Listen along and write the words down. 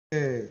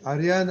Okay,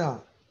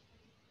 Ariana.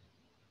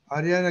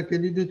 Ariana,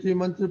 can you do three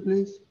mantra,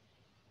 please?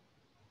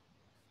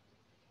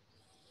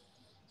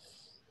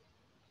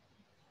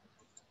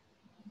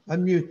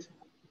 Unmute.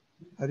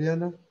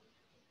 Ariana.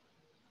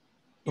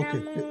 Okay.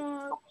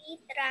 Namo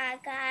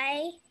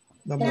Vitragai.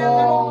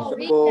 Namo.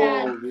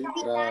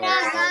 Vitragai.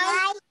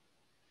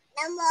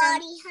 Namo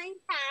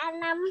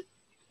Rihantanam.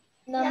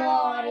 Namo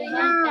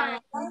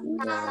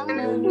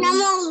Rihantanam.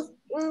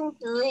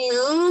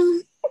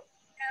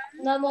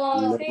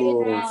 Namo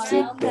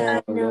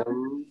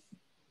Vitraganam.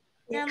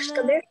 Namo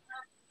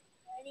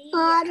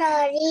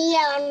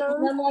Ariyanam.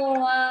 Namo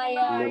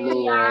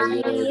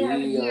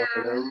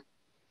Ariyanam.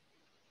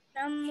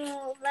 Namo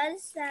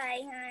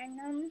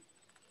Vasayanam.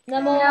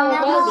 Namo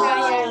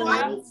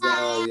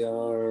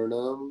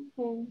Vasayanam.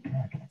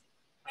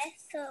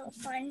 Eso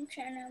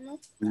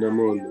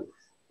Panchanamukaro.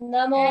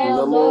 Namo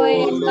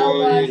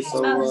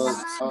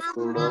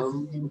Loisavanam.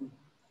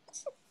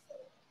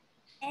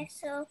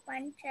 Eso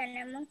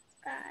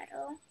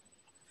Panchanamukaro.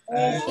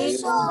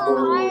 Eso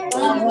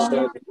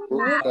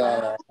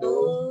Panchanamukaro.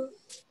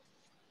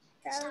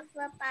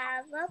 Sarva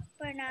Pava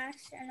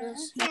Pranasana.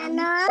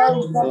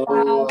 Sarva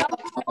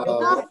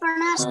Pava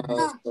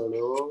Pranasana.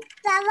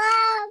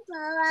 Sarva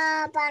Pava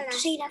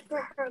Pranasana.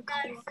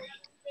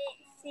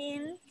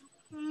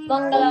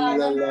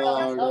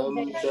 Mangalam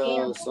cha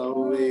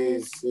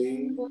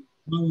Savesi.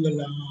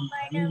 Mangalam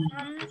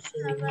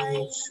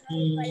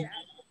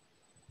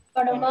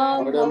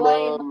Padamam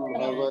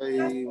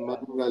Havai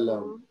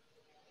Mangalam.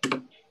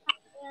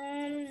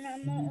 Om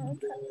Namo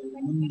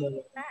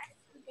Bhagwate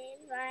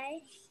Vasudevaya.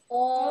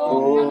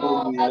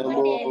 Om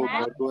Namo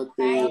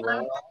Bhagwate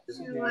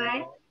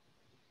Vasudevaya.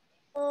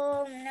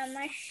 Om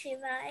Namah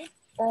Shivaya.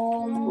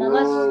 Om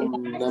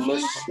Namah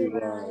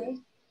Shivaya.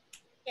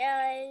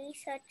 Jai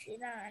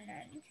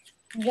Satchidanand.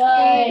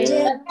 Jai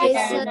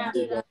Satchidanand.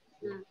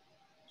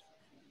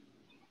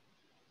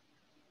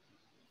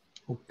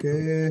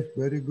 Okay,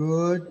 very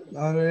good.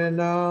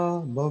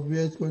 Ariana,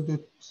 Bhavya is going to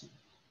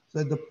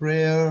say the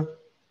prayer.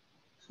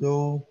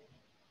 So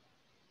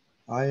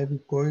I am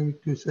going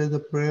to say the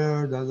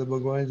prayer. Dada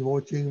Bhagwan is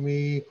watching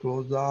me.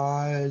 Close the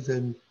eyes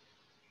and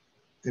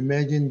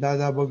imagine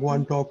Dada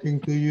Bhagwan talking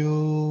to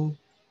you.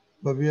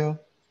 Bhavya.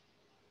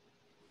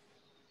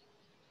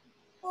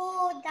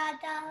 Oh,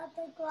 Dada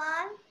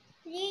Bhagwan,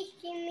 please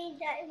give me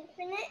the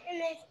infinite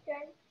inner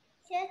strength,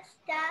 such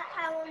that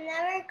I will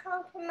never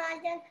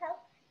compromise on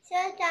health, so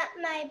that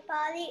my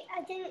body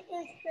as an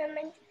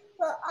instrument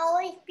will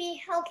always be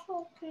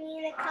helpful to me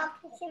in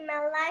accomplishing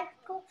my life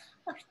goal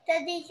of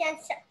studies and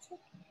success.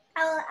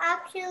 I will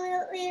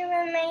absolutely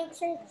remain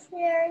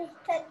sincerely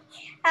study.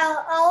 I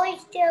will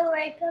always stay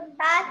away from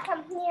bad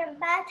company and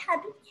bad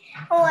habits,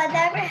 and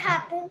whatever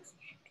happens,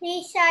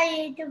 please shower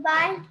your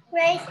divine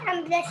grace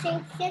and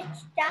blessings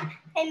such that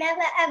I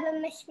never ever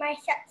miss my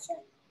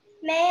success.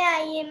 May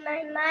I in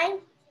my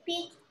mind,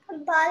 speech,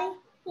 and body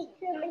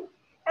determine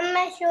and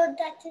my soul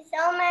that is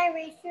all my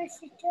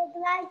resources to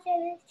oblige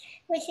others,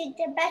 which is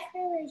the best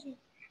religion.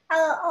 I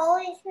will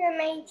always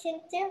remain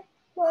sincere,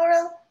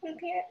 moral, and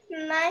pure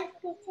in mind,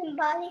 speech, and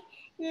body,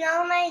 in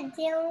all my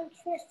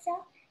dealings with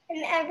self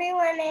and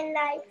everyone in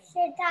life,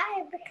 so that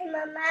I become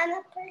a man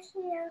of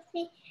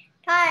personality.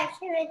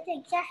 It's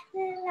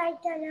exactly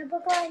like Dada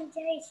Bhagwan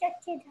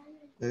JSS.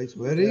 That's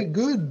very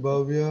good,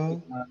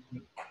 Bhavya.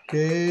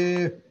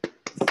 Okay,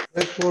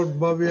 that's for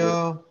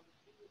Bhavya.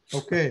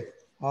 Okay,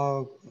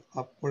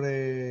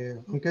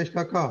 apne Ankesh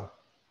Kaka.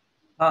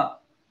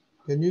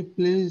 Can you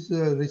please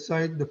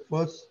recite the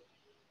first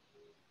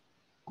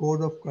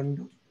code of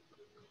conduct?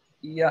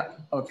 Yeah,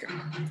 okay.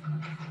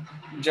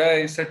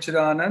 Jai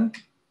Satchidanand.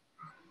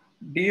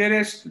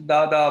 Dearest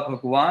Dada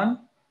Bhagwan,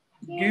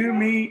 give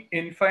me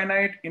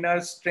infinite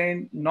inner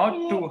strength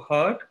not to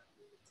hurt,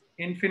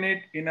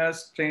 infinite inner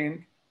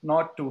strength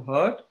not to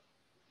hurt,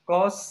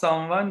 cause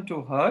someone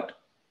to hurt,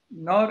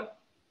 nor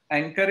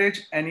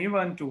encourage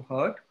anyone to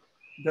hurt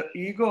the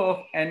ego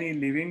of any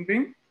living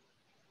being,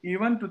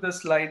 even to the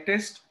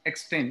slightest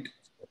extent.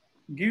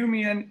 Give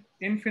me an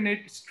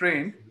infinite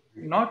strength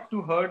not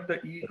to hurt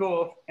the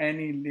ego of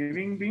any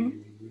living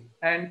being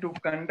and to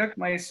conduct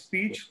my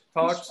speech,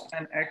 thoughts,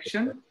 and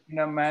action in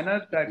a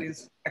manner that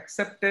is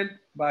accepted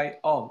by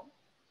all.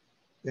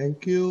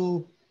 Thank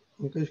you,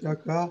 Ankesh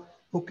Kaka.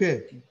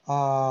 Okay,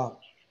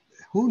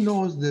 who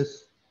knows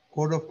this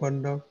code of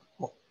conduct?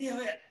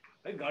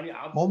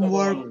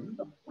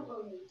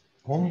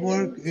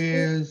 Homework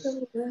is,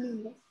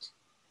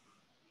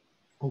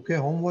 okay,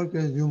 homework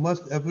is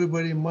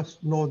everybody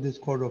must know this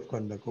code of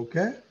conduct,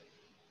 okay?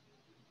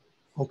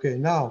 Okay,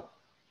 now,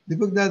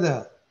 Deepak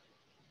Dada,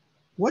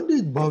 what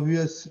did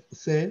Bhavya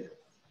say?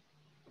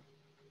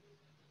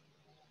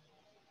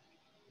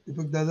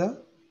 Deepak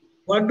Dada?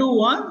 What do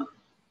one?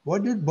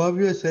 What did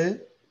Bhavya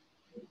say?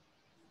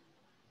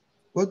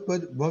 What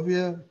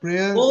Bhavya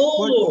prayer?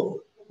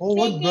 Oh,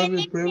 what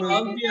Bhavya prayer?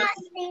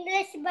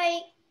 English by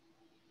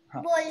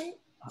Bol.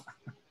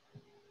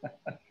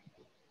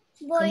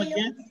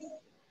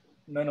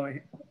 No.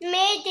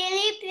 मैं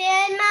daily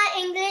prayer में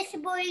English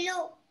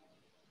बोलूं.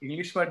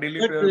 English ma daily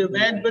But,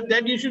 prayer. but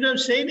that you should have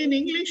said in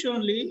English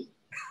only.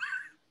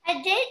 I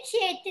did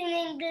say it in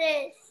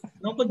English.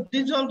 No, but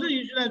this also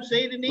you should have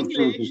said in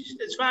English.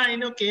 It's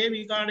fine. Okay,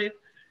 we got it.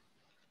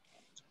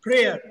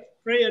 Prayer.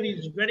 Prayer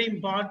is very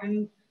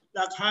important.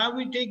 Like how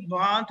we take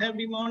bath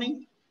every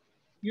morning.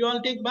 You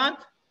all take bath?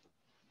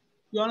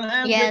 You all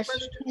have Yes.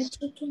 breakfast?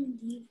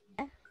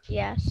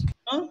 Yes.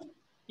 Huh?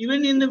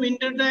 Even in the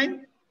winter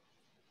time?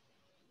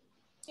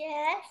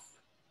 Yes.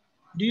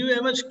 Do you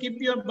ever skip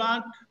your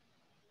bath?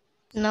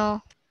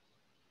 No.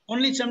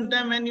 Only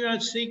sometime when you are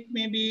sick,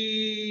 maybe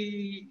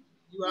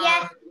you are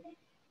Yes.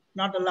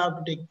 not allowed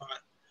to take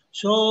bath.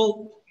 So,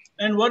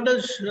 and what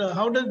does,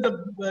 how does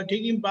the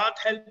taking bath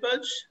help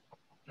us?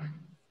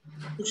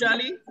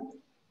 Kushali,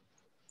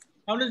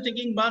 how does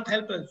taking bath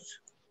help us?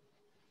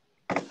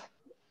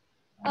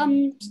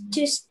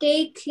 To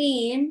stay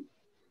clean.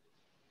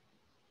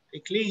 Stay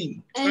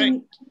clean,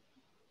 And correct.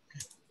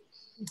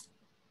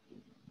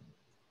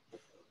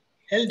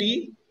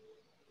 Healthy,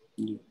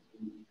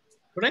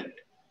 correct?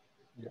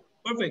 Yeah.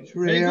 Perfect,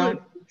 very good.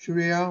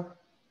 Shreya,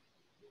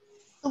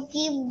 To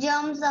keep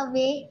germs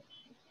away.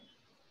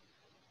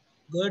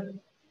 Good.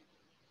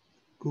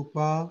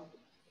 Krupa,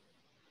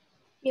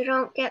 You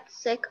don't get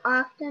sick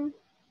often.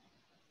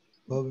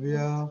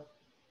 Bhavya,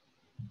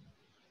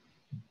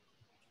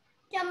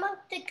 Some of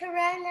the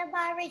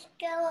coronavirus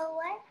go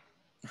away.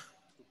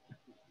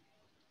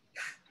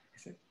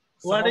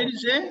 What did you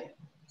say?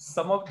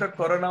 Some of the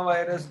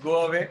coronavirus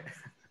go away.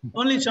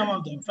 Only some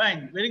of them.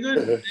 Fine. Very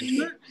good. That's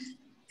good.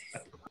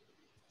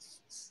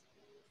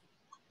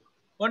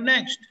 What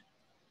next?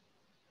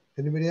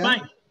 anybody else?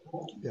 Fine.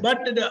 Yeah.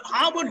 But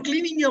how about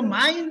cleaning your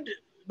mind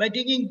by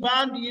taking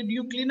bath? Do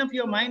you clean up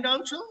your mind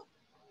also?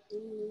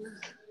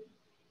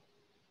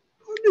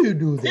 How do you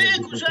do that? Hey,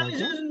 Deepakanda? Kushali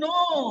says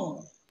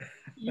no.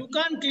 You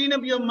can't clean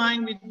up your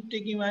mind with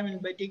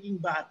by taking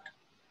bath.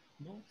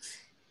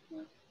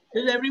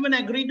 Does everyone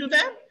agree to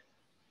that?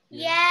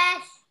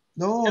 Yes.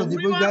 No,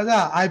 Everyone?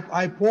 Deepakanda,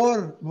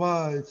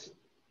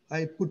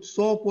 I put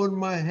soap on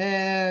my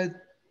head,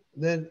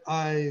 then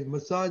I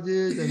massage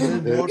it, and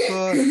then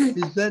water.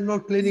 Is that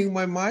not cleaning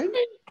my mind?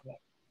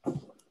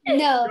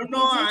 no,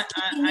 No, I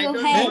your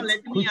don't head. know.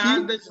 Let me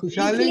ask this.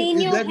 Kushali, clean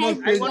is your that head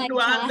not I cleaning? want to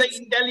like ask the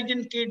that.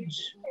 intelligent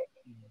kids.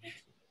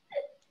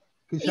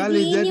 Kushali,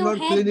 is clean that your not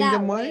head cleaning the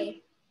that mind?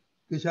 way.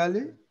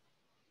 Kushali?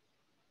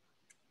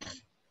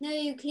 No,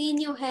 you clean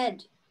your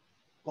head.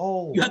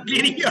 Oh, You are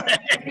cleaning your head.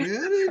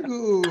 very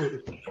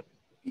good.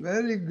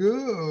 Very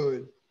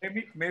good.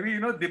 Maybe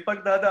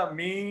Deepak Dada,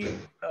 me,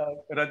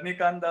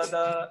 Rajnikant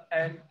Dada,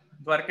 and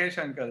Dwarkesh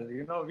Uncle.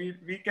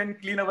 We can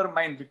clean our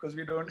mind because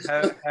we don't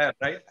have hair,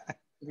 right?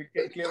 We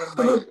can clean our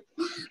mind.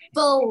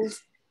 Bold.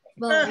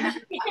 Bold.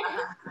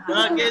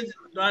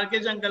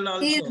 Dwarkesh uncle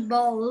He's also.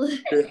 bold.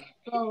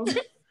 Bold.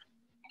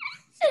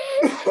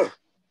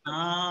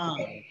 Ah,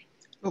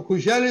 No,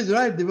 Kushal is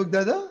right, Deepak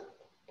Dada.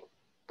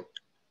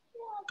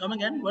 come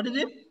again. What is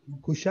it?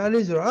 Kushal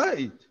is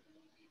right.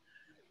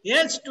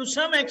 Yes, to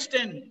some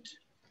extent,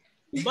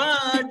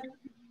 but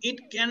it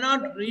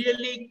cannot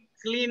really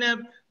clean up.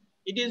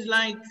 It is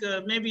like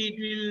maybe it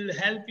will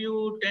help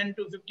you 10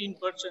 to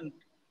 15%.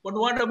 But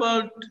what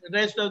about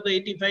rest of the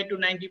 85 to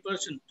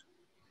 90%?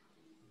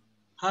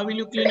 How will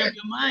you clean up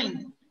your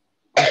mind?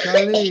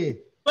 Kushali.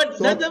 But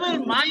So, does our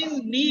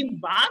mind need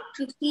bath?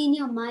 You clean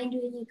your mind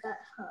when you got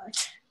hurt.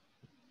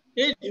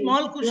 Hey,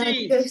 small Like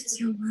Kushi, this,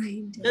 your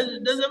mind.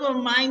 does our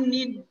mind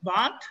need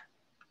bath?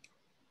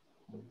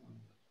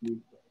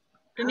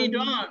 Turn it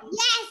on.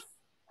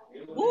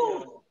 Yes.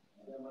 Oh,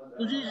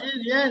 Kushi says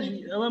yes,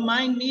 our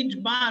mind needs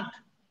bath.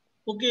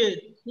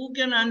 Okay, who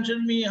can answer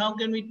me? How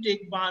can we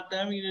take bath?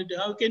 I mean,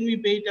 how can we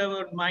bathe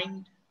our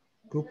mind?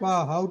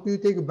 Krupa, how do you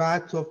take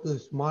baths of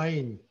this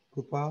mind,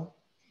 Krupa?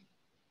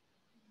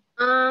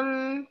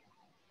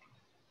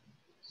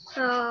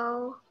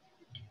 So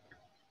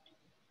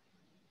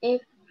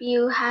if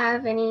you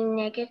have any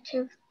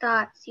negative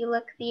thoughts, you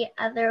look the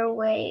other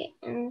way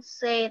and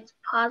say it's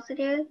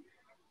positive,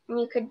 and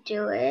you could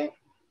do it.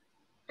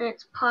 And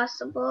it's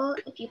possible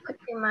if you put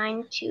your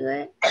mind to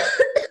it.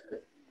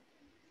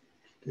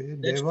 Okay,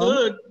 That's Devam.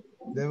 good.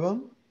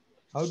 Devam,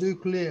 how do you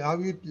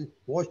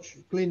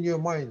clean your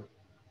mind?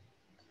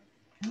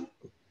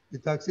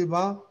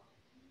 Itaksiba,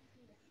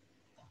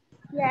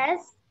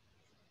 Yes.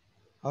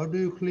 how do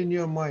you clean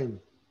your mind?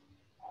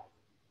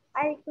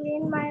 I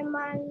clean my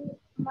mind.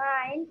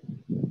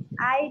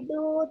 I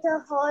do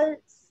the whole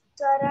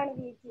Charan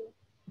Vidhi.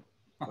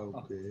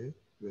 Okay,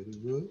 very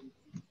good.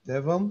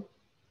 Devam,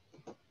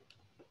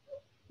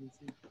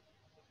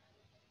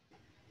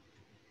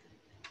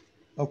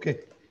 okay.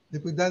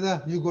 Deepak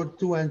Dada, you got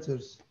two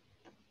answers.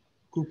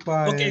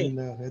 Krupa Okay. and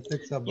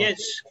Itaksaba.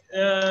 Yes,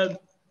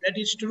 that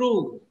is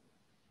true.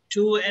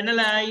 To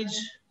analyze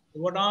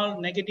what all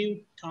negative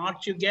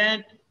thoughts you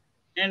get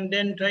and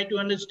then try to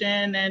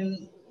understand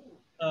and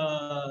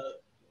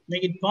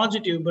make it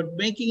positive. But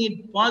making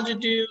it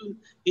positive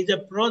is a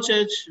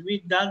process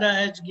which Dada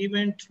has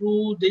given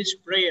through this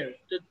prayer.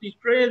 This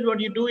prayer is what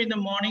you do in the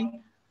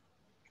morning.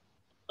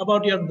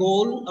 about your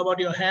goal, about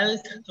your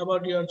health,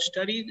 about your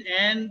studies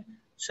and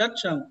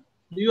satsang.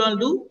 Do you all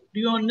do? Do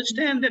you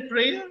understand that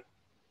prayer?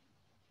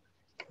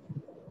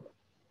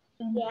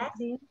 Yes.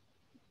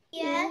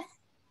 Yes.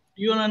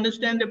 Do you all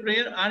understand the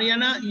prayer?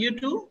 Ariana, you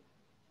too?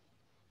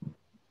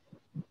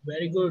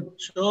 Very good.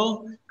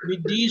 So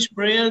with these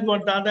prayers,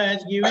 what Dada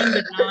has given,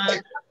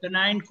 the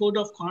 9 code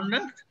of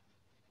conduct,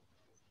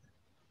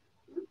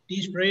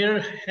 these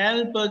prayers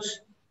help us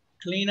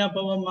clean up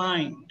our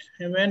mind.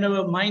 And when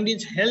our mind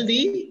is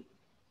healthy,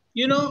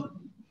 you know,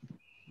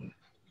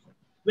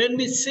 when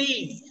we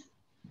see,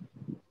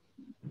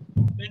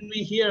 when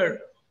we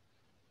hear,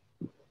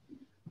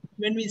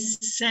 when we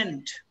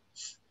scent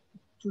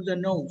through the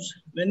nose,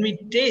 when we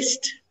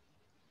taste,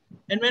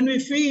 and when we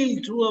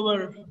feel through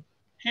our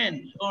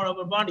hands or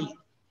our body,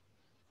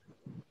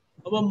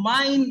 our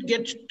mind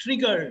gets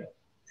triggered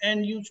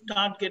and you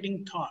start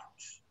getting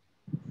thoughts.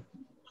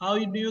 How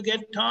do you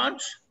get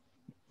thoughts?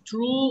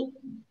 Through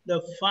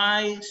the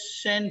 5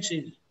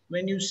 senses.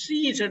 When you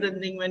see certain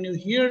thing, when you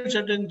hear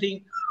certain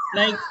thing,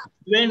 like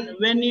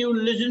when you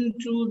listen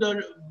to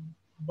the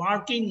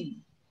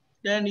barking,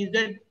 then is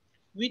that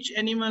which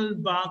animal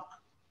bark?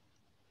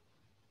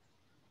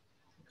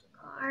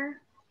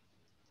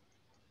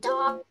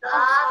 Dog.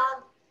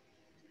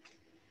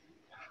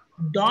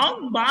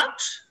 Dog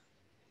barks?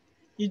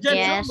 Is that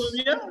Yes. so,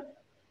 Bhavya?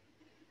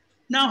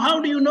 Now, how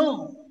do you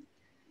know?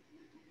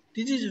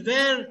 This is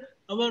where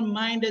our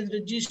mind has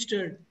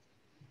registered,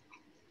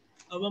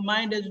 our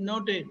mind has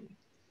noted,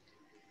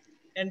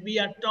 and we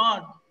are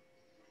taught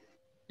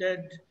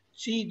that,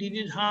 see, this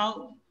is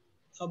how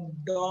a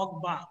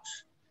dog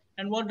barks.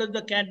 And what does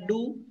the cat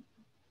do?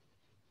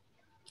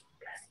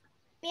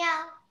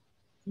 Meow.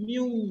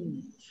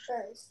 Mews.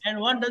 And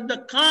what does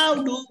the cow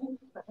do?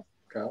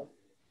 Cow.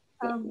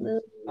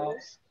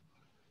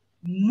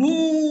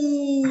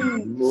 Moo.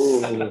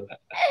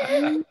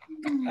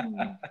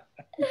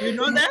 You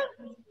know that?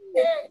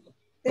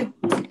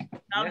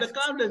 Now the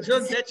cow does. So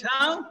that's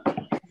how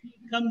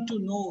we come to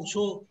know.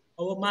 So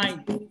our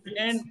mind.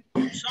 And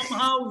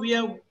somehow we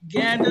have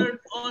gathered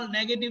all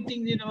negative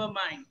things in our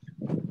mind.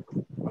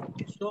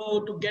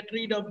 So to get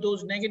rid of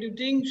those negative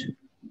things,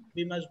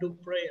 we must do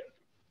prayer.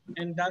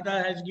 And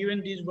Dada has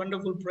given these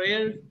wonderful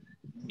prayers.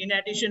 In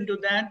addition to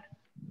that,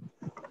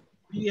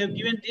 we have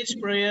given this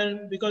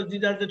prayer because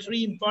these are the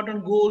 3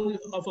 important goals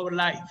of our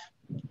life.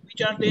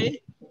 Which are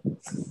they?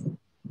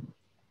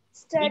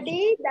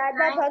 Study,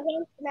 Dada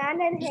Bhagwan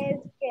Plan and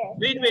healthcare.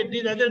 Wait,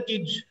 these other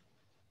kids.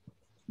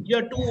 You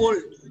are too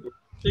old.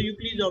 So you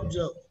please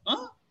observe.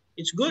 Huh?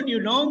 It's good, you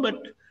know,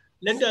 but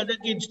let the other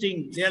kids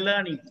think. They are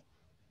learning.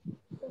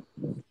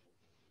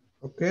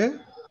 Okay.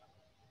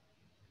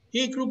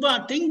 Hey,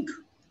 Krupa, think.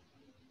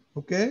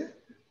 Okay.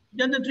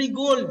 These are the 3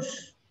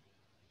 goals.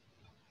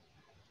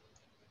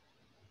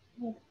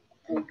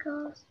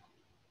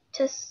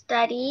 To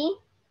study,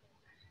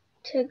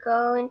 to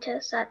go into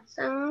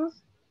satsangs,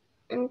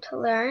 and to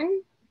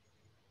learn.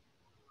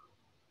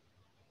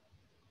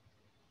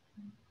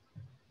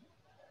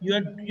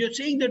 You're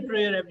saying that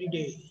prayer every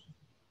day.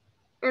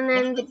 And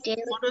then the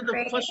daily What are the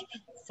prayer.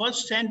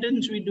 first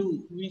sentence we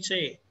do? We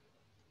say,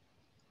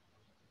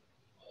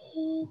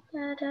 Hey,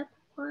 Dada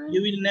Bhagwan.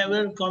 you will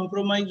never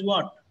compromise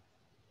what?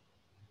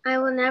 I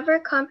will never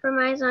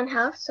compromise on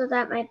health so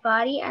that my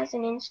body as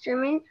an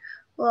instrument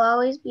will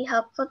always be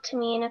helpful to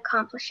me in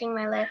accomplishing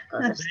my life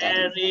goals of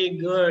study. Very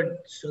good.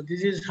 So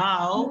this is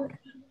how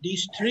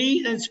these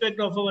 3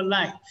 aspects of our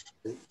life.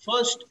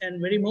 First and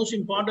very most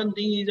important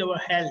thing is our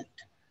health.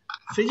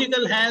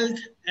 Physical health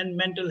and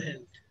mental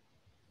health.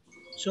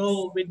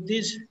 So with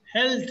this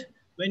health,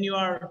 when you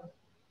are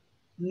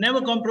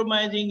never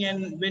compromising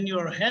and when you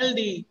are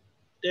healthy,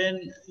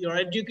 then your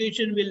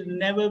education will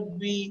never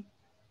be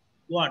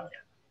what?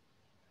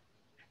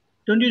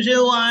 Don't you say,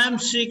 oh, I am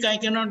sick, I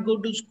cannot go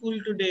to school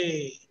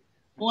today.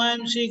 Oh, I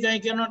am sick, I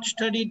cannot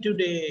study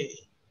today.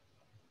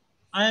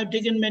 I have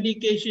taken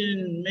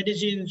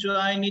medicine, so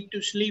I need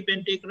to sleep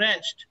and take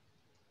rest.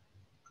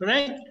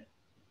 Correct?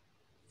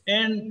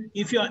 And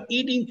if you are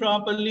eating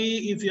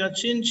properly, if you are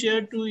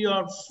sincere to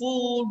your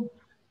food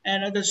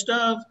and other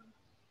stuff,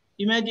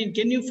 imagine,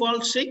 can you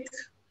fall sick?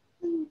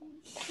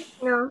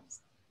 No.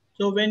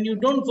 So when you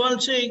don't fall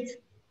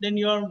sick, then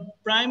your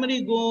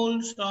primary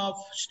goals of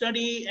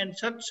study and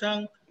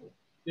satsang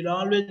will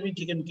always be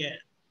taken care.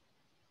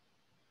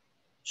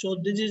 So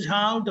this is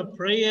how the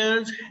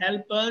prayers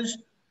help us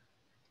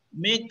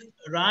make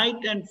right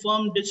and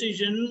firm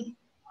decision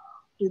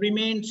to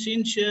remain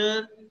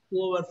sincere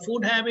to our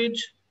food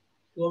habits,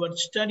 to our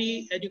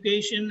study,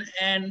 education,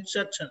 and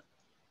satsang.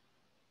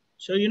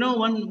 So you know,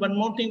 one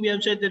more thing we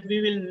have said, that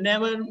we will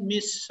never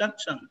miss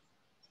satsang.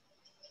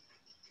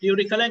 Do you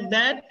recollect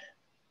that?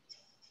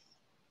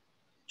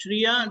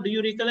 Shriya, do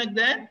you recollect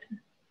that?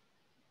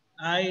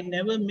 I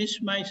never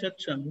miss my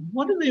satsang.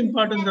 What is the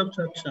importance of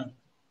satsang?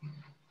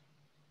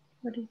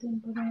 What is the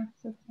importance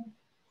of satsang?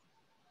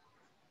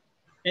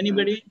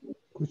 Anybody?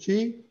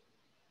 Kushi?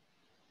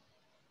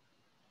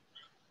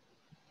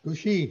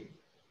 Kushi?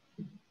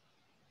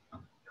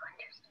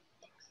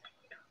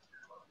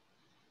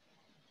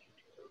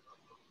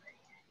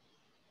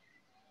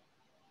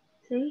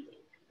 See?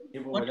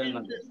 What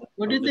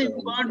is the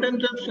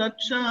importance of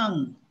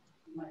satsang?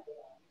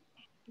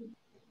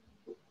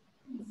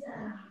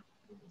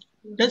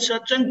 Does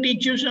satsang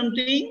teach you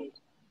something?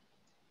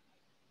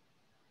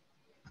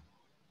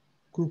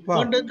 Krupa.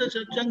 What does the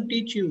satsang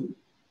teach you?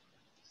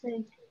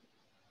 See?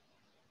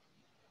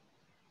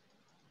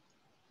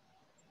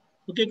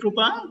 Okay,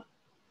 Krupa?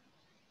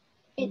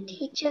 It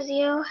teaches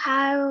you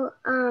how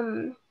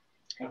to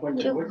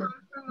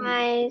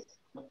compromise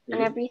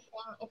and everything.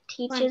 It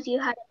teaches you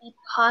how to be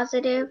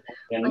positive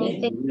when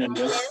you think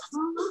negative,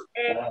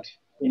 and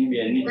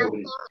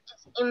nothing is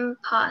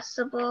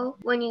impossible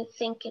when you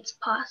think it's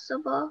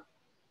possible.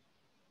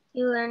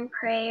 You learn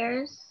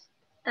prayers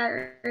that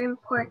are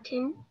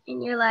important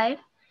in your life.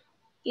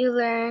 You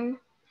learn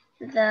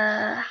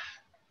the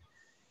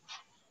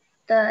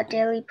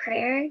daily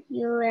prayer.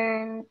 You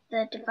learn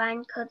the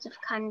divine codes of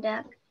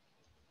conduct.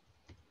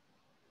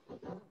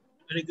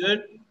 Very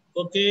good.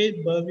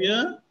 Okay,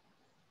 Bhavya?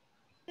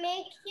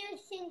 Makes you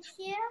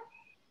sincere.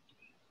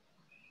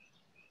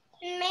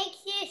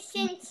 Makes you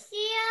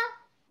sincere.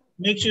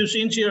 Makes you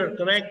sincere,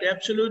 correct,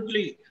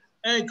 absolutely.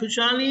 Hey,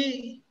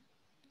 Kushali,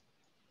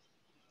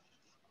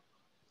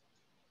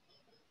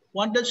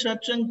 what does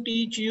satsang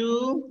teach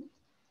you?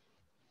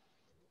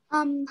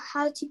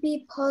 How to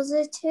be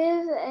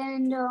positive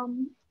and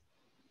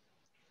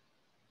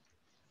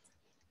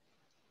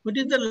What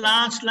is the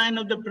last line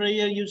of the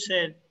prayer you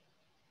said?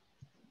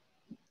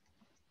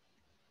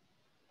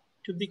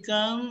 To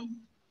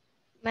become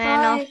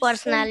Man of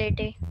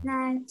personality.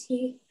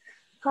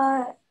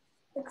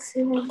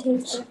 Excellent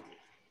teacher.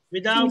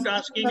 without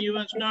asking, you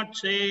must not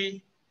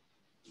say,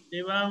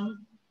 Devam.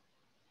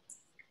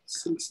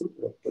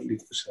 Properly,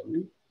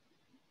 Kushali.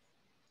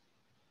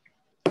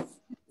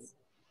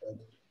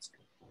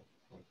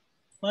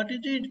 What is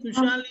it,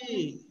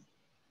 Kushali?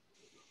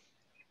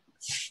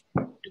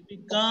 To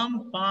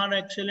become far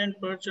excellent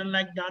person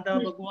like Dada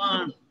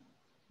Bhagwan,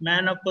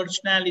 man of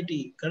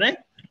personality,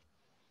 correct?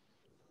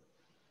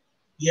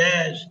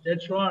 Yes,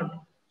 that's what.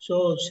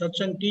 So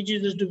satsang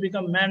teaches us to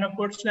become man of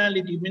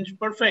personality, means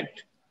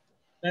perfect.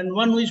 And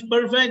one who is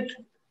perfect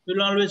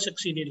will always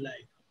succeed in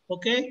life.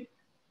 Okay?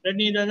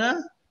 Ready,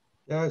 Dada?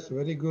 Yes,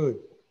 very good.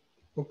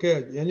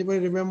 Okay, anybody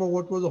remember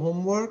what was the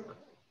homework?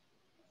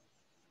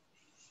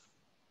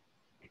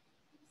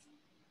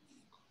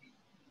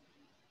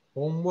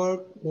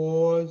 Homework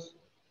was,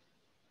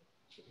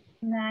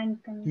 do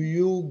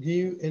you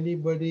give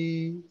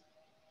anybody,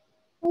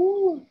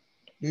 do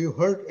you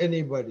hurt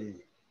anybody?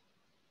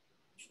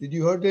 Did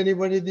you hurt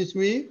anybody this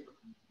week?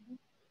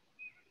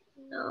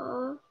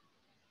 No.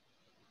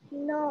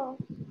 No.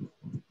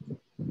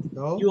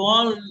 No? You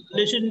all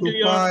listen to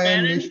your Krupa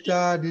and parents?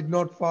 Nishta did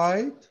not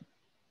fight?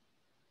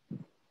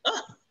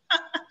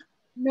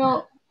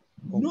 No.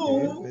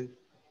 No. Okay.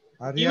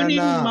 Even in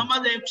Haryana,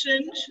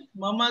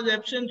 Mama's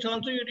absence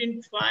also you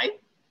didn't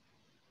fight?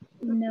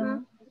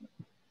 No.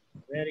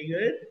 Very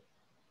good.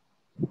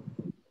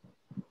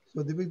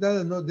 so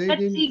Deepika, no, they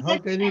didn't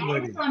hurt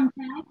anybody.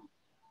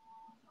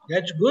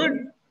 That's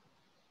good.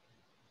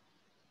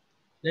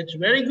 That's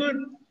very good.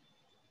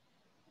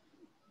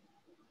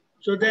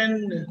 So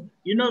then,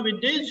 you know, with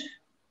this,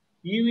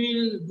 you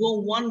will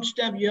go one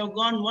step, you have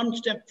gone one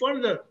step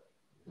further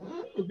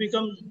to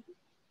become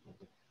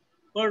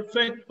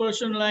perfect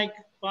person like,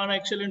 far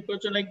excellent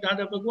person like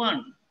Dada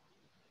Bhagwan.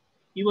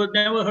 He was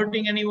never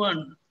hurting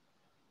anyone.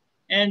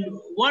 And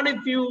what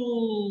if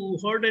you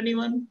hurt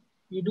anyone?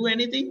 You do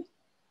anything?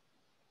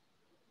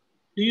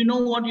 Do you know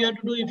what you have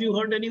to do if you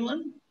hurt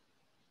anyone?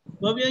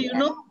 Bhavya, you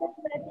know?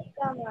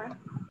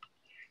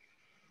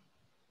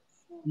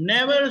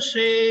 Never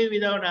say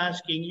without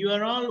asking. You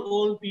are all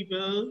old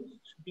people.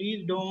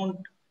 Please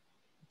don't.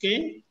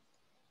 Okay?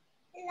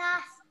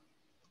 Last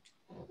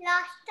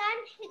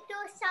time he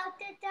too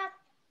shouted at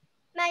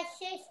my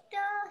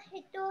sister,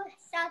 he too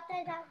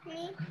shouted at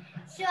me,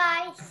 so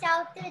I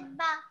shouted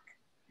back.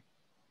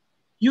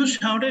 You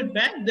shouted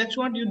back? That's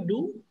what you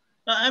do?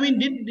 I mean,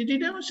 did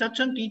it have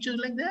satsang teachers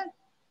like that?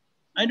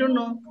 I don't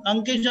know.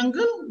 Ankesh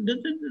uncle,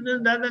 does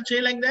Dada say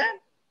like that?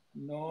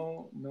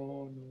 No.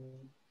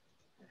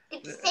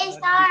 Say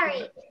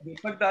sorry.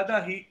 Deepak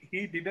Dada,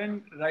 he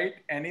didn't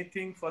write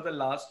anything for the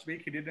last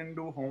week. He didn't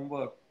do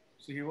homework.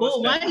 So he was.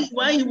 Oh,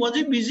 why was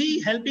he busy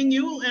helping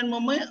you and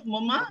Mama?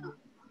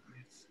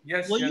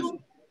 Yes. Were you,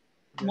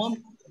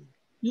 Mom?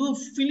 You were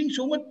feeling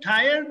so much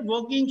tired,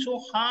 working so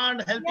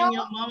hard, helping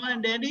your Mama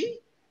and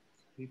Daddy?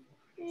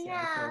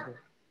 No.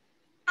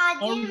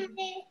 आज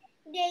मैं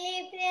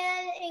daily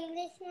prayer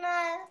English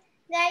में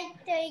write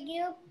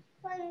you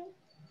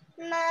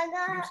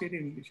You said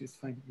English is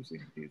fine. You said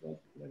it is all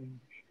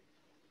English.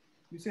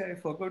 You say I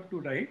forgot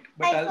to write,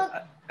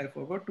 but I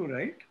forgot to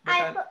write.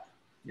 I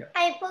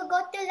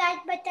forgot to write,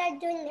 but I'll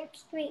do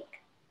next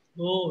week.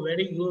 Oh,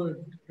 very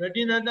good.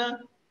 Ready, Dada?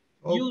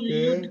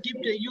 Okay.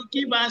 You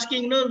keep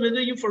asking, no,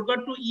 whether you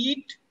forgot to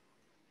eat.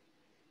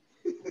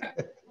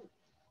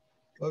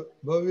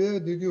 Bhavya,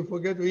 did you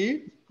forget to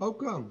eat? How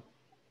come?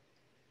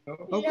 How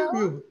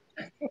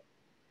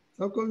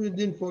come you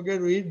didn't forget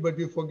to eat, but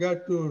you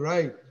forgot to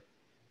write?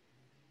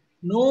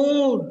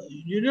 No,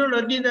 you know,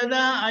 Radhi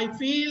Dada, I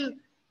feel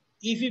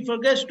if he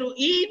forgets to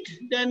eat,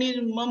 then his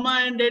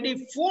mama and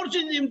daddy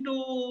forces him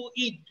to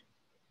eat.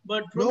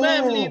 But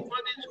probably No.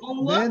 for his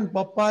homework. When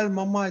Papa and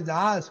Mama is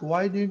asked,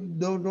 why did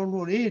you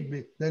don't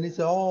eat? Then he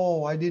said,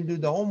 oh, I didn't do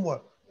the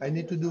homework. I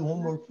need to do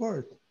homework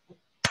first.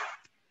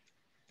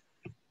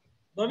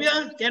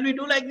 Bhavya, can we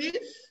do like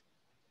this?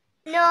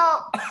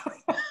 No.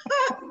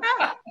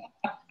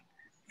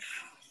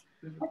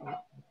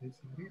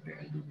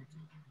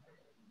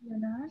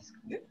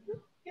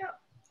 Yeah,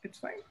 it's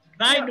fine.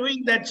 Try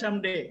doing that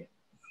someday.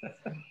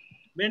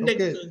 When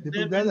Okay,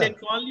 when they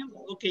call you,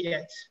 okay,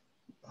 yes.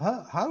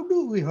 How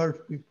do we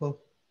hurt people?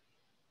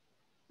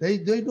 They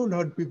don't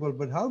hurt people,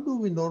 but how do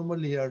we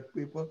normally hurt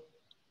people?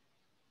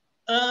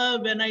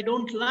 When I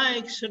don't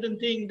like certain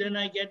thing, then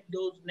I get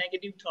those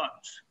negative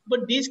thoughts.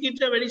 But these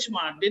kids are very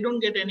smart. They don't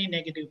get any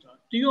negative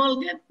thoughts. Do you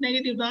all get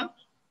negative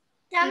thoughts?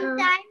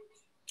 Sometimes.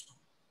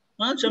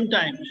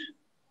 Sometimes.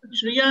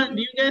 Shreya,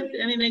 do you get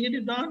any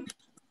negative thoughts?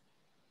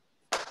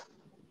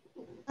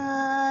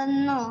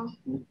 No.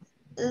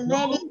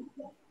 No?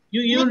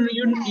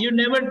 You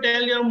never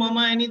tell your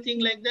mama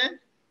anything like that?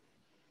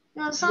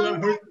 No,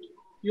 sometimes.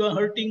 You are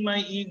hurting my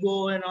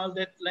ego and all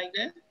that like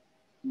that?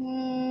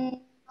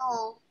 No.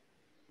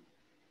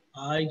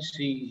 I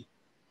see.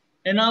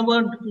 And now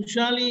about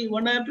Kushali,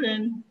 what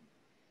happened?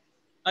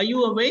 Are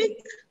you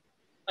awake?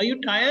 Are you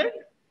tired?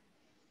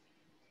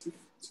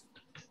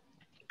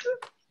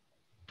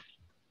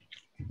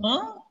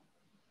 Huh?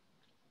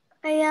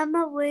 I am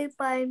awake,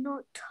 but I'm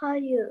not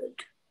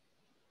tired.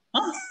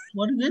 Huh?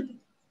 What is it?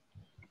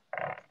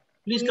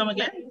 Please come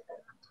again.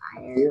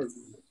 Yes.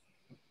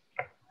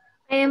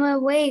 I am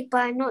awake,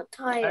 but I'm not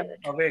tired.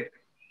 I'm awake.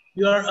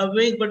 You are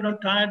awake but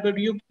not tired, but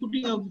you're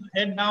putting your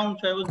head down.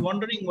 So I was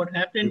wondering what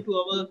happened to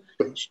our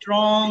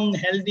strong,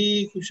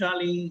 healthy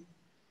Kushali.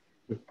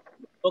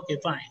 Okay,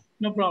 fine.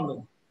 No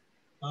problem.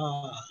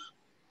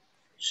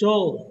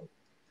 So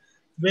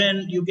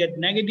when you get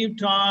negative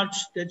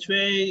thoughts, that's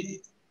why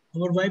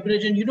our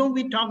vibration, you know,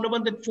 we talked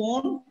about that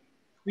phone.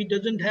 We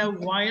doesn't have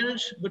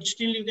wires, but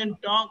still you can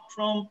talk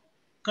from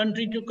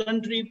country to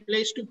country,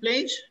 place to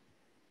place.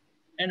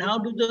 And how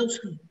do those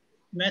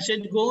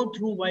messages go?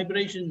 Through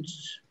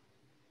vibrations?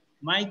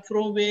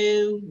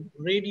 Microwave,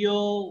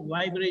 radio,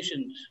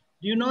 vibrations.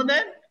 Do you know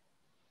that?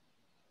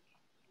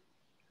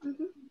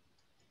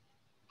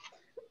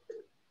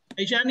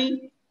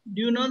 Aishani,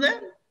 do you know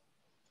that?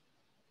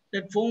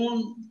 That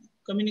phone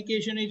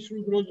communication is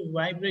through those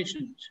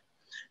vibrations.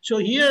 So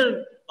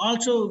here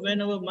also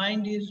when our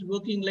mind is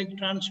working like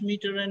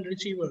transmitter and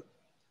receiver,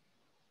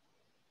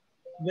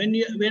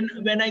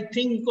 when I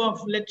think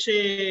of, let's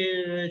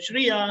say,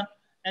 Shreya,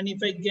 and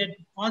if I get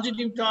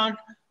positive thought,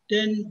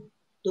 then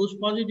those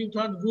positive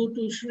thoughts go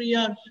to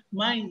Shreya's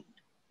mind.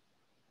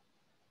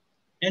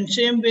 And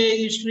same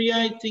way,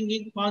 Shreya is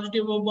thinking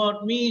positive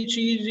about me.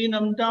 She is in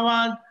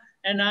Ahmedabad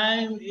and I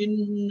am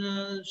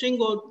in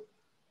Singapore,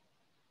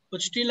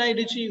 but still I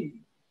receive.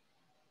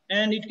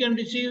 And it can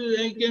receive,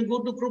 it can go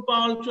to Krupa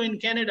also in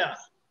Canada.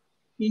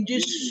 In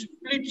just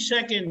split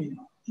second,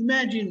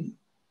 imagine.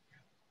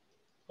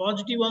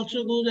 Positive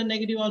also goes and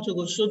negative also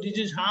goes. So this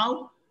is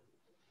how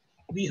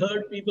we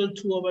hurt people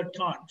through our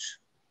thoughts.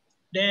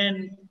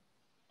 Then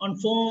on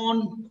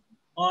phone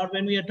or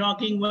when we are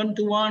talking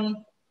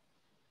one-to-one,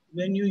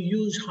 when you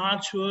use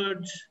harsh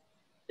words,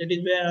 that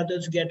is where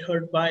others get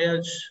hurt by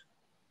us.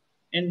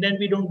 And then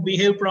we don't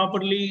behave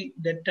properly,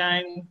 that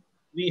time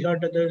we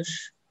hurt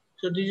others.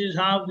 So this is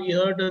how we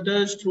hurt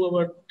others through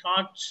our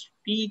thoughts,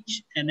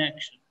 speech, and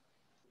action.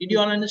 Did you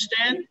all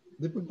understand?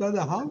 Deepak,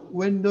 how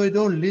when they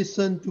don't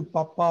listen to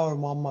Papa or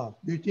Mama,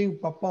 do you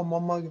think Papa,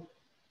 Mama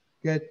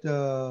get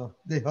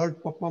they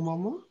hurt Papa,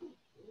 Mama?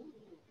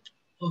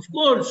 Of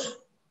course,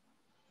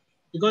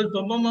 because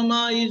Papa,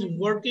 Mama is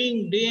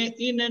working day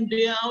in and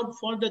day out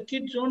for the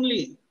kids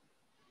only.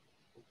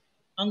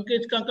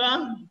 Ankit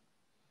Kaka,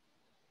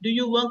 do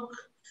you work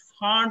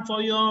hard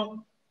for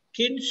your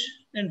kids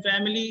and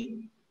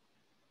family?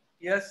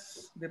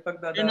 Yes,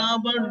 Deepak Dada. And how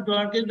about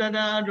Dwarkesh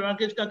Dada,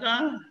 Dwarkesh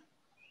Kaka?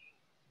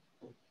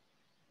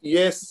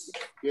 Yes,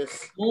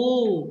 yes.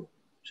 Oh,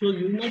 so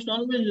you must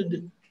always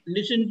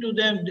listen to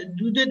them.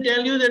 Do they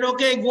tell you that,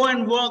 okay, go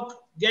and work,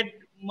 get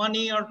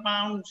money or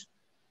pounds,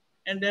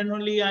 and then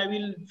only I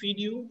will feed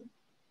you?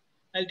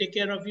 I'll take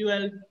care of you,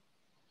 I'll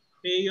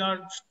pay your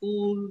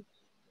school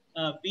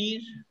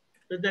fees.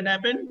 Does that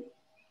happen?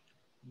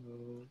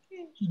 No.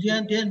 They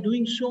are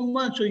doing so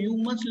much, so you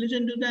must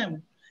listen to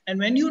them. And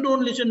when you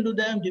don't listen to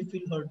them, they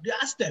feel hurt.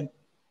 Ask them.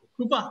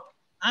 Krupa,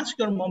 ask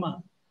your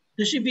mama.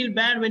 Does she feel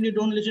bad when you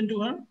don't listen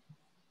to her?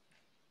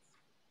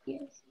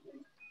 Yes.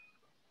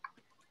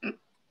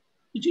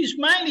 She's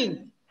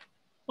smiling.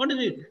 What is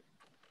it?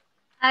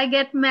 I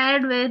get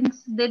mad when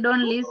they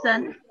don't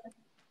listen.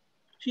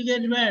 She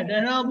gets mad.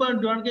 And how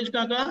about Dwarkesh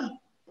Kaka?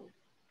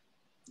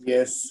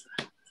 Yes.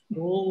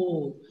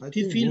 Oh,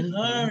 she feels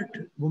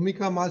hurt.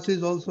 Bhumika Masi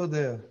is also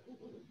there.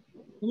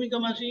 Bhumika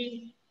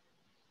Masi?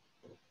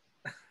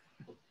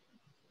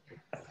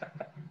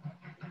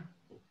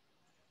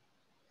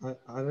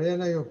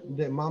 Ariana,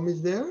 your mom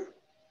is there?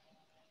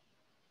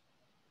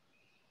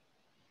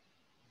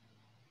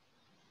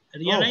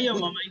 Rihanna, your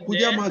mama is Puja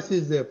there. Masi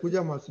is there. Puja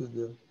Masi is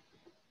there.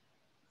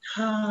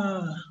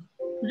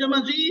 Puja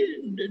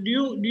Masi,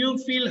 do you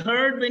feel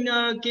hurt when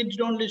your kids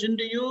don't listen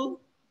to you?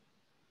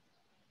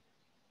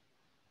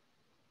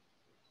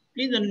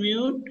 Please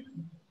unmute.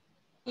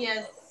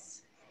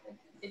 Yes,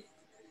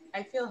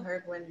 I feel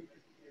hurt when,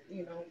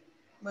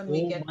 when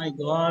we get. Oh my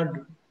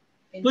God!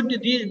 But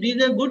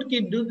these are good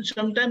kids.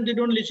 Sometimes they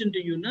don't listen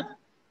to you, no?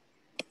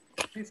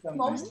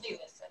 Mostly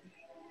listen.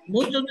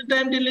 Most of the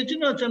time they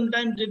listen, or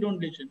sometimes they don't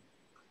listen.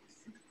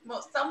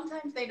 Well,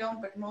 sometimes they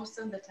don't, but most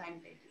of the time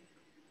they do.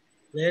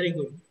 Very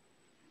good.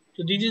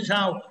 So this is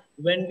how,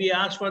 when we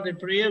ask for the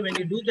prayer, when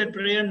you do that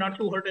prayer, not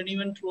to hurt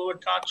anyone through our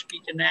thought,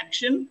 speech, and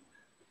action,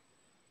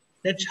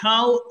 that's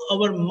how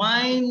our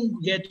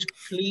mind gets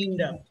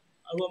cleaned up.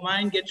 Our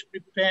mind gets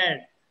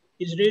prepared,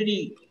 is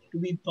ready to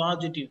be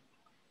positive.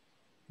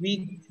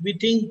 We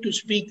think to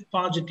speak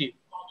positive.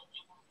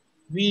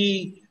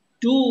 We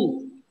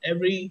do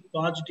every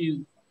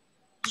positive.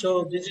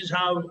 So this is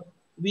how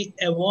we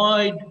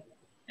avoid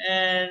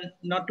and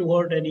not to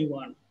hurt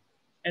anyone.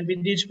 And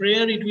with this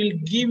prayer, it will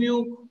give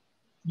you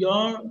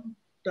your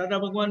Dada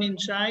Bhagwan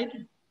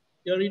inside,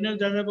 your inner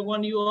Dada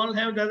Bhagwan. You all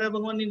have Dada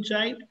Bhagwan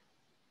inside.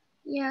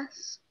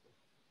 Yes.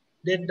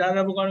 That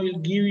Dada Bhagwan will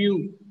give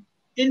you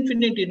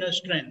infinite inner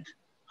strength.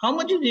 How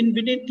much is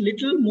infinite?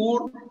 Little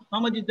more. How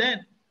much is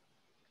that?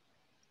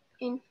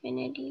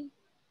 Infinity.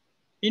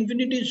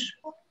 Infinite is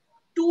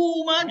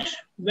too much,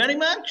 very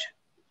much.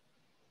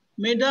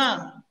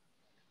 Meda,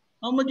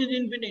 how much is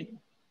infinite?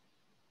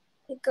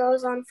 It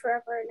goes on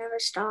forever. It never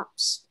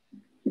stops.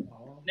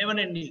 Never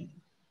ending.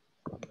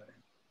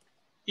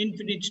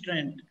 Infinite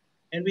strength.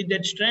 And with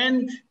that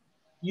strength,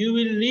 you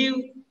will live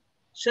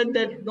such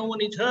that no one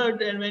is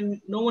hurt. And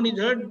when no one is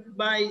hurt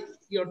by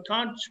your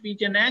thought,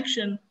 speech, and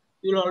action,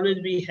 you will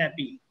always be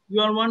happy. You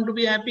all want to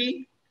be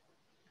happy?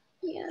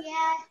 Yeah.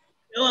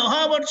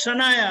 How about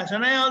Sanaya?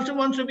 Sanaya also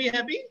wants to be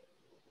happy?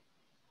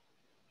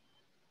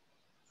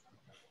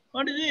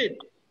 What is it?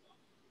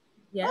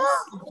 Yes.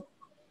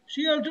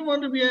 She also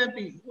wants to be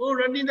happy. Oh,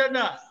 Rati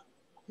Dada.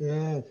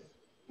 Yes.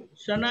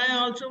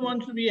 Sanaya also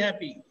wants to be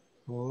happy.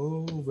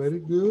 Oh, very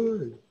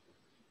good.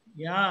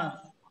 Yeah.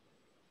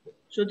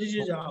 So this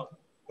is how.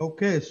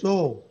 Okay,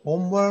 so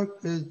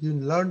homework is you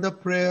learn the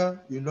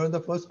prayer, you learn the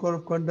first code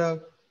of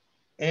conduct,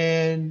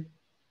 and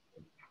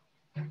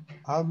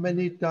how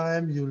many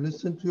times you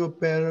listen to your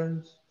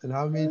parents and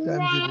how many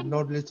times you did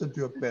not listen to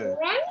your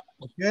parents.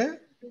 Okay,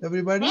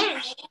 everybody?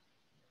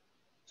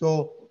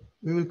 So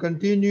we will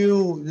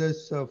continue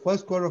this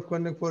first code of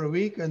conduct for a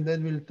week, and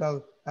then we'll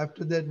talk.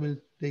 After that, we'll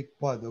take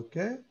pad.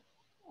 Okay?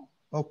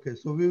 Okay,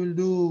 so we will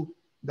do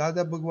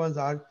Dada Bhagwan's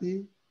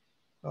Aarti.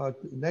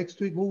 Next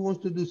week, who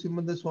wants to do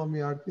Simandar Swami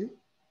Aarti?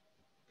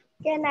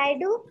 Can I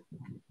do?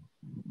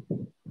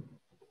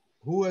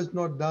 Who has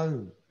not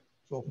done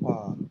so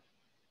far?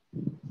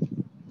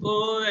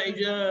 Oh,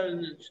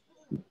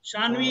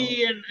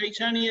 Shanvi and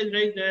Aishani has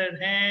raised their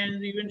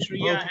hands. Even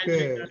Shriya has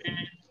raised her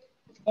hand.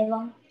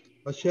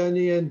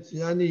 Ashani and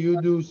Siani,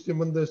 you do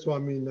Simandar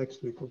Swami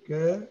next week,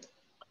 okay?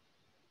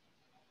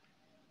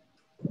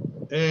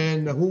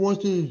 And who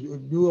wants to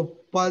do a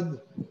pad,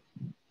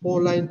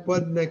 4-line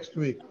pad next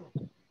week?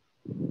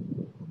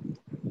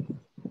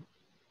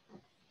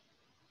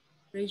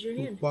 Raise your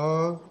hand.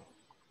 Pupa,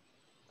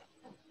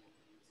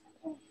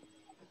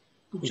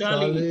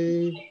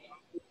 Kuchali.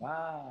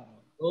 Wow.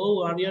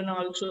 Oh, Aryana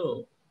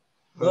also.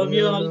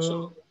 Bhavya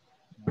also.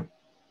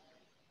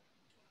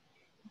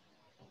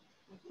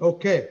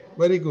 Okay,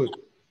 very good.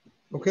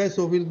 Okay,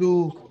 so we'll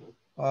do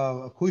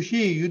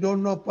Khushi, you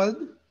don't know pad?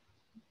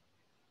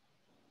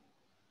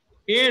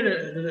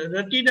 Here,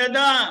 Rati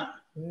Dada.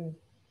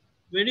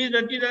 Where is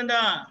Rati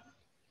Dada?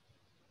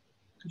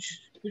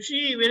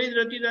 Kushi, where is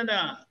Rati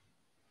Dada?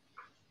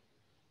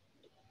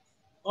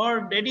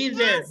 Or Daddy is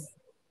there?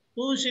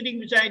 Who's sitting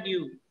beside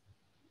you?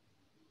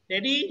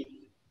 Daddy?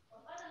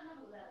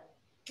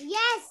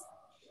 Yes.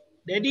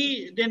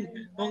 Daddy, then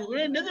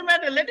it doesn't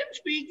matter. Let him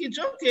speak. It's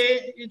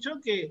okay. It's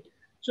okay.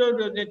 So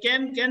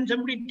can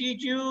somebody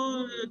teach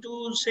you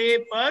to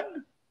say pad?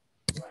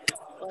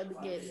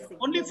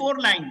 Only 4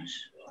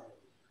 lines.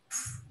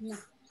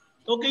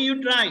 Okay,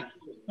 you try.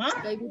 Huh?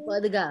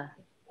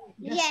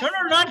 Yes. No,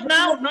 not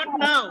now. Not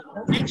now.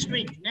 Next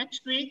week.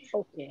 Next week.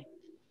 Okay.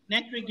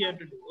 Next week you have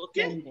to do.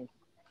 Okay.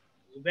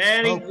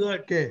 Very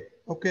good.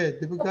 Okay.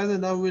 Deepakanda,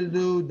 now we'll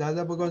do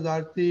Dada Bhagwan's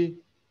Aarti.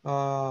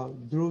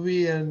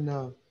 Dhruvi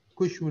and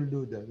Kush will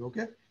do that.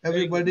 Okay.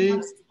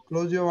 Everybody,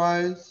 close your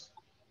eyes.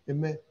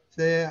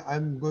 Say,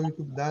 I'm going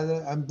to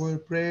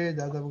pray.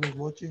 Dada Bhagwan is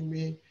watching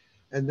me.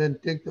 And then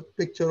take the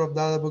picture of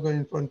Dada Bhagwan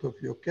in front of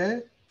you.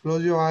 Okay.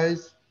 Close your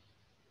eyes.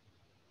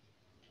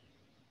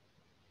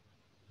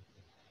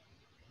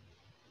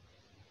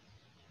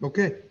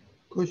 Okay.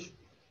 Kush.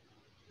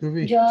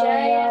 Dhruvi.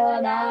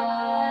 Jaya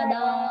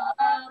Dada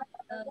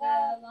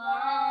Bhagwan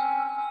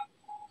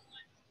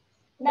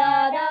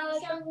Dada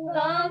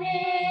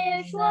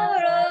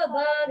Sangameshwara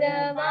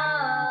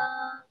Bhagavan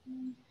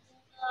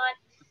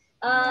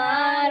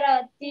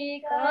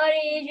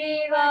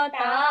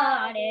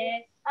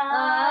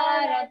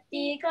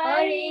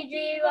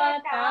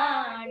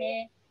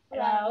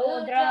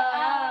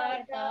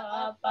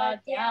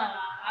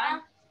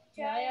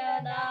जय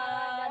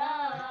दादा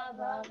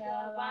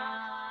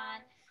भगवान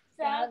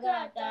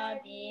जगत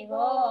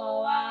दिवो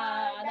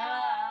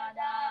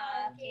दादा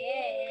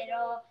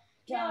केरो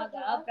जग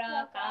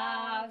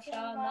प्रकाश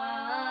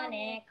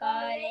माने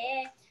करे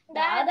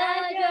दादा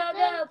जग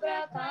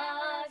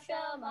प्रकाश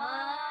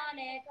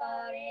माने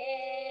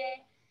करे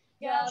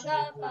जग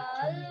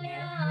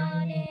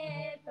कल्याणे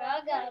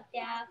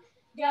प्रगत्या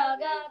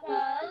जग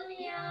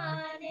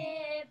कल्याणे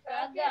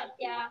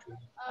प्रगत्या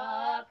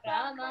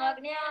अक्रम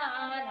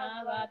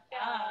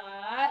ज्ञानवत्या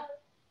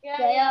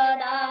जय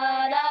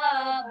दादा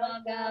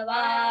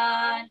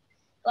भगवान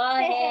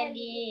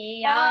पहली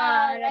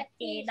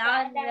आरती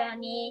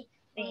दादनी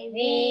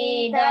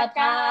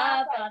विविधता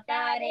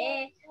पतारे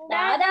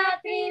दादा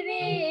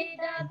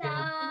विविधता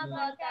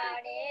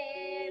पतारे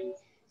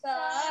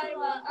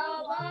सर्व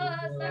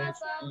अवस्था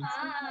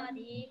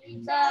समाधि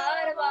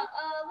सर्व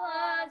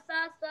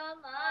अवस्था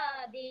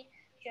समाधि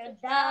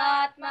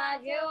शुद्धात्मा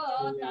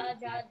ज्योत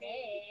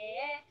जले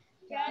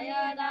जय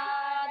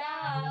दादा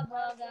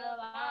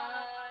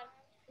भगवान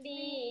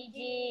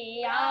बीजी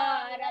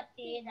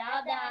आरती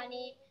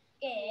दादानी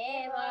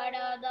केवल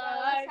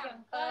दर्शन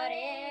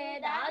करे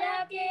दादा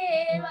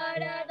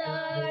केवल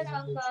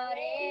दर्शन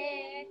करे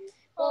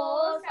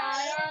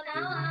पोषाय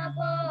ना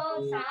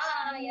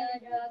पोषाय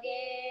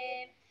जगे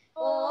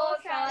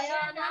पोषाय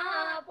ना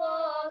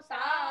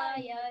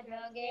पोषाय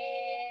जगे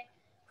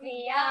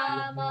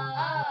क्रियामय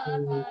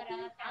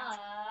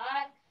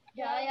करतार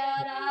जय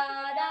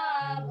दादा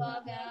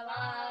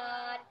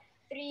भगवान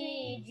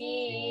त्रिजी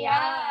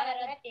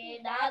आरती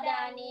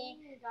दादानी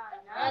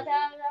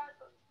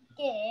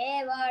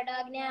केवल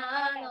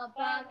ज्ञान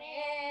पामे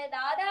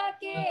दादा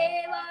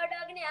केवल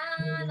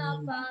ज्ञान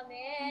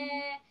पामे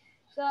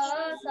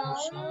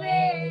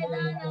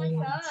संवेदन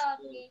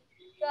शक्ति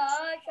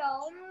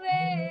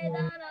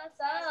संवेदन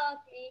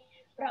शक्ति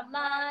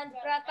ब्रह्मांड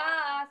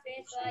प्रकाश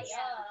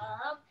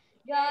स्वयं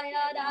जय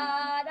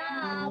दादा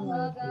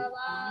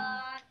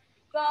भगवान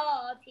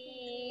चौथी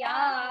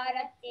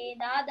आरती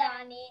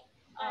दादानी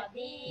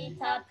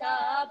अधीत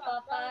तप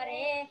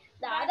करे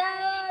दादा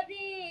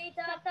अधीत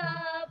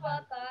तप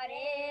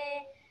करे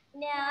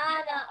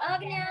ज्ञान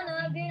अज्ञान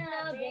भिन्न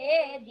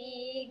भेदी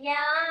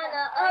ज्ञान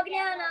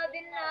अज्ञान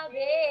भिन्न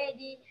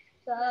भेदी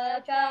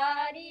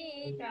सचारी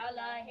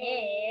चलहे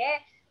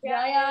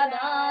जय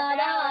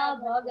दादा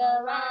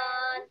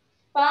भगवान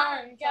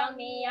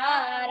पंचमी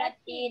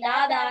आरती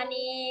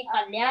दादानी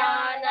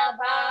कल्याण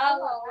भाव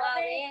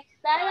वारे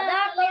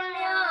दादा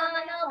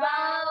कल्याण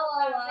भाव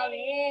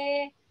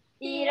वारे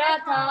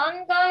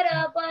तीर्थंकर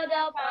पद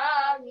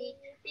पामी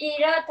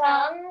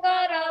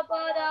तीर्थंकर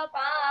पद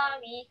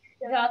पामी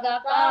जग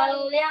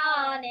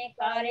कल्याण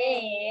करे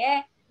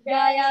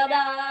जय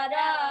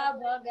दादा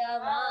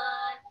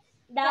भगवान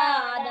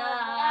दादा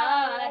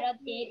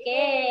आरती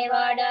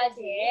केवल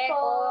जे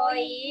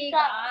कोई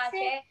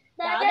गासे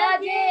दादा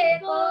जे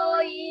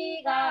कोई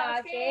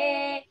गासे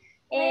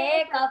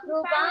एक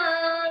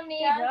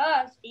कृपामी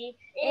दृष्टि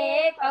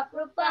एक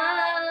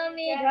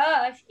कृपामी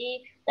दृष्टि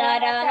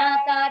तरन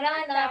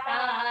तरन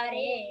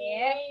तारे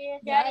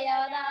जय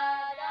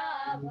दादा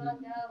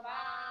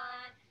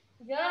भगवान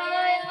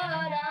जय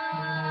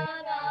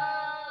दादा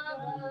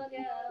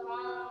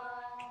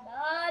भगवान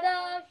दादा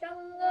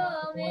संग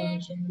में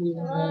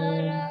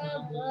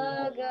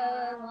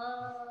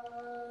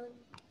भगवान.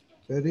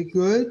 Very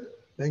good.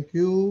 Thank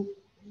you.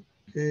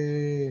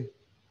 Okay.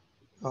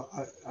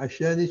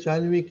 Ashani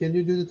Shanvi, can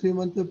you do the three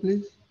mantra,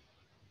 please?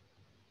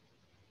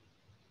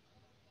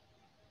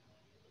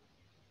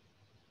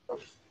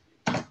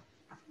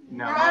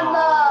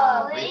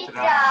 Namo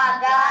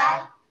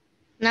Vitragai.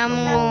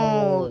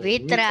 Namo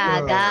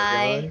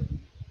Vitragai.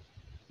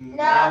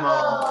 Namo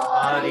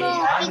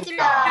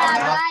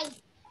Arihantanam.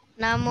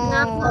 Namo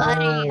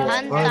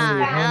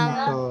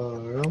Arihantanam.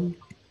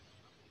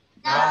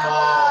 Namo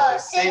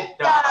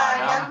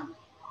Siddhanam.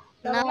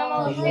 Namo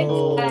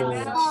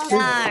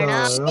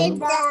Siddhanam.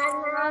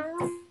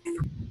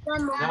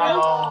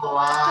 Namo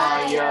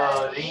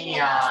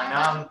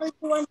Ayariyanam.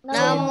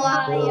 Namo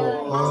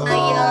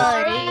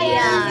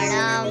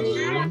Ayariyanam.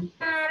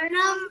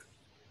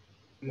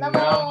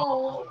 Namo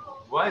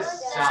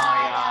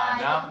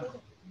Vasayanam.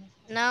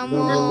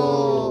 Namo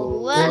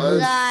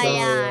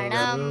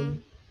Vasayanam.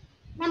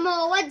 Namo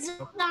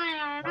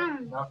Vajrayanam.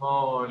 Namo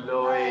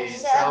Loe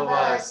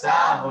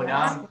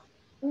Savasahunam.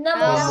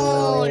 Namo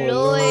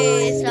Loe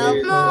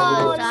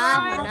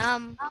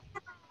Savasahunam.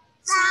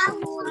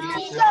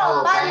 Eso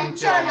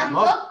Panchana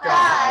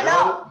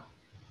Mukkaro.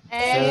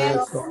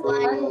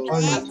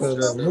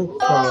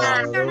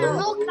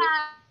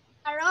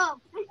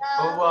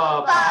 Uva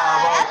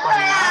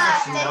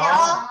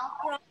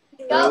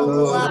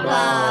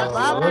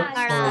Bhava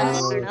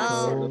Pranashino.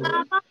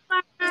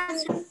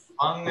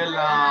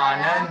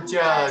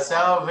 Mangalanancha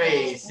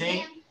Savesi.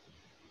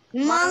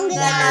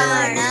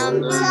 Mangalanam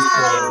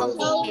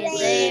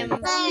Sarvamam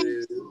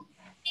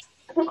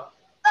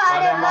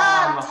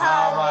Paramam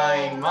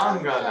Havai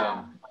Mangalam.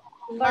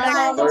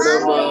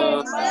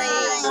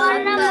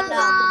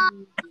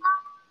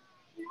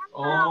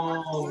 Om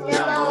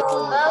Namo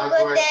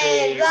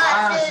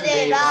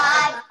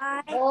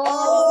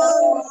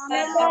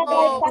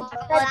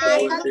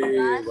Bhagavate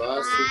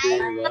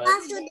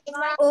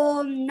Vasudevaya.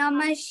 Om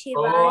Namah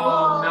Shivaya.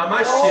 Om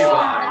Namah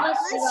Shivaya.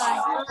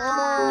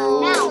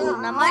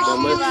 Om Namah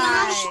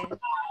Shivaya.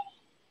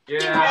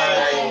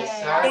 Jai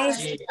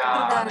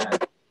Satchidanand.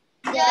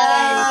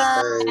 Jai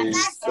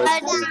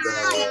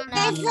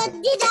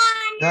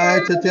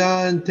Jai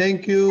Satchidanand.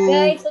 Thank you.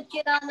 Jai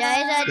Jai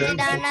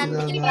Satchidanand.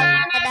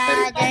 Satchidanand.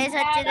 Dada. Jai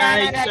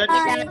Satchidanand.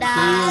 Dada.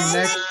 See you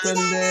next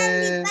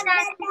Sunday.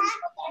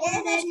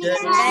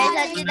 Jai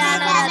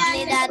Satchidanand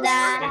Ratni Dada.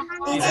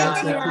 Jai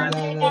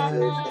Satchidanand.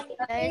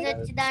 Jai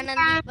Satchidanand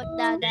Deepak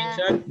Dada.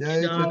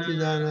 Jai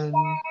Satchidanand.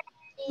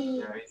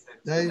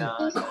 Jai.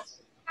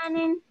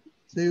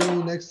 See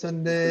you next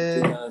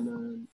Sunday.